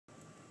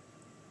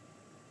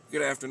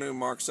Good afternoon,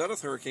 Mark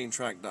Sudduth,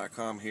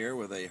 HurricaneTrack.com here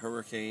with a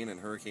Hurricane and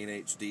Hurricane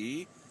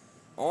HD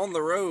on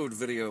the road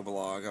video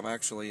blog. I'm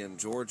actually in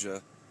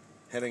Georgia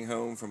heading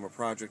home from a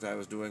project I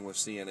was doing with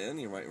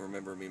CNN. You might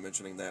remember me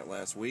mentioning that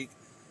last week.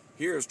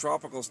 Here's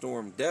Tropical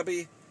Storm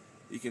Debby.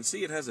 You can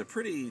see it has a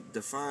pretty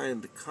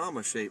defined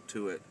comma shape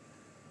to it.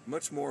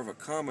 Much more of a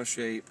comma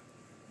shape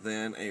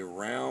than a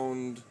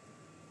round,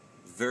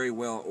 very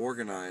well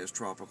organized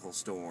tropical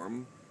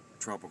storm.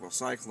 Tropical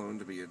cyclone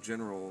to be in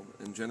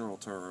general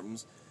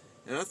terms.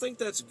 And I think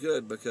that's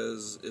good,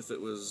 because if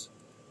it was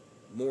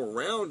more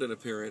round in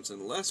appearance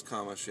and less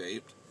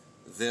comma-shaped,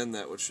 then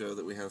that would show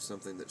that we have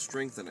something that's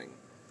strengthening.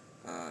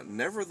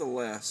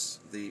 Nevertheless,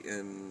 the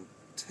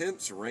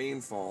intense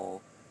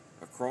rainfall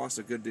across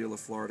a good deal of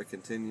Florida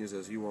continues,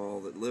 as you all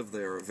that live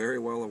there are very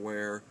well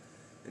aware.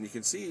 And you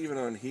can see even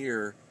on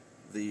here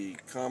the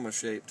comma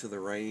shape to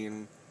the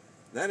rain.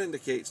 That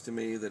indicates to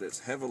me that it's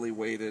heavily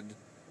weighted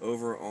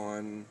over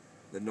on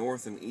the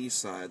north and east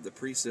side, the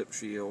precip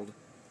shield.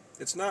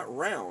 It's not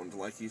round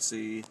like you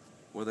see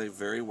with a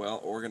very well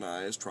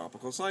organized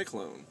tropical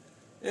cyclone.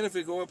 And if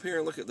we go up here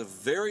and look at the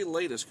very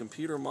latest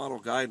computer model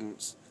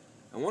guidance,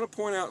 I want to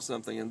point out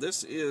something, and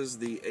this is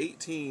the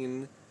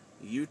 18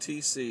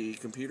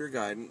 UTC computer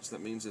guidance. That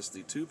means it's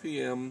the 2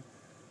 p.m.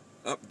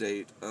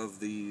 update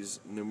of these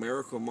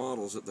numerical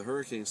models that the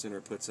Hurricane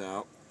Center puts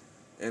out,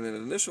 and it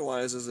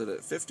initializes it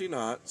at 50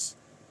 knots,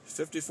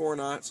 54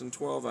 knots in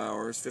 12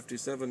 hours,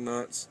 57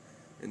 knots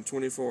in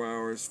 24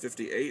 hours,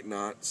 58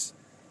 knots,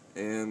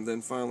 and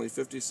then finally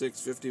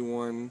 56,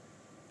 51,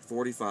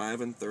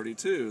 45, and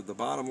 32. The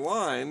bottom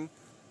line,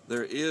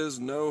 there is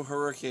no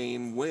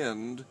hurricane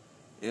wind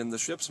in the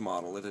ship's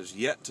model. It has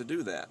yet to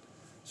do that.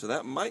 So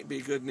that might be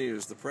good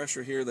news. The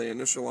pressure here they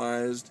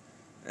initialized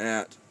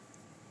at,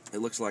 it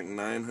looks like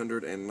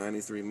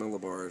 993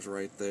 millibars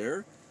right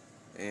there.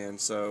 And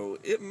so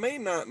it may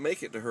not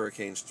make it to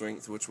hurricane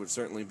strength, which would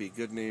certainly be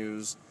good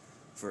news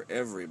for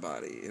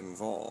everybody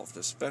involved,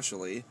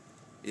 especially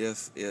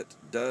if it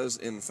does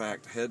in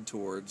fact head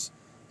towards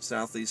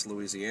southeast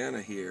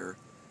Louisiana here.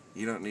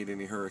 You don't need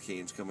any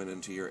hurricanes coming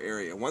into your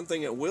area. One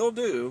thing it will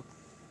do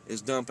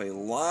is dump a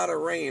lot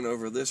of rain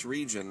over this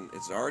region.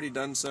 It's already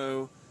done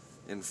so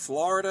in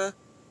Florida,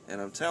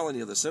 and I'm telling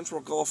you, the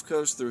central Gulf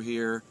Coast through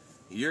here,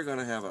 you're going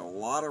to have a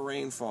lot of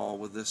rainfall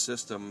with this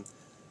system,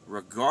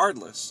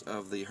 regardless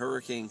of the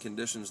hurricane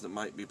conditions that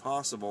might be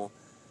possible.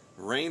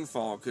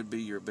 Rainfall could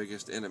be your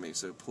biggest enemy,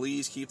 so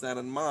please keep that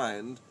in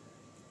mind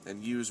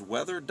and use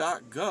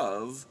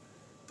weather.gov,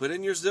 put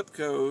in your zip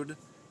code,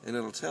 and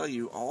it'll tell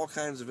you all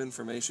kinds of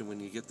information when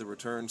you get the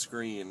return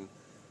screen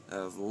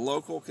of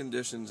local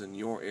conditions in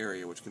your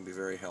area, which can be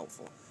very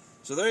helpful.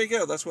 So there you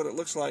go. That's what it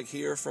looks like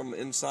here from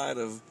inside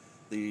of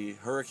the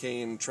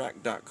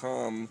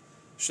HurricaneTrack.com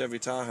Chevy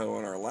Tahoe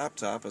on our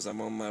laptop as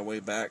I'm on my way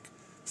back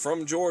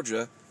from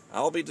Georgia.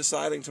 I'll be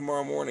deciding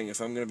tomorrow morning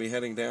if I'm going to be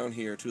heading down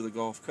here to the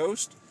Gulf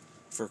Coast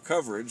for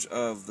coverage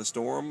of the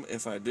storm.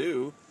 If I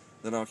do,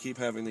 then I'll keep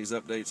having these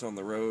updates on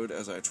the road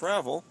as I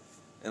travel.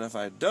 And if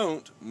I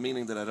don't,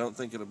 meaning that I don't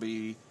think it'll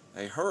be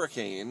a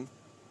hurricane,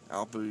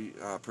 I'll be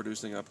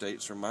producing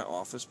updates from my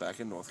office back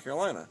in North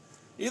Carolina.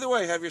 Either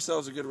way, have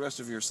yourselves a good rest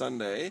of your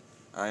Sunday.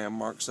 I am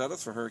Mark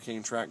Sudduth for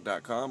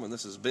HurricaneTrack.com, and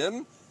this has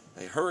been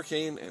a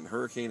Hurricane and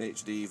Hurricane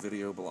HD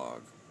video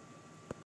blog.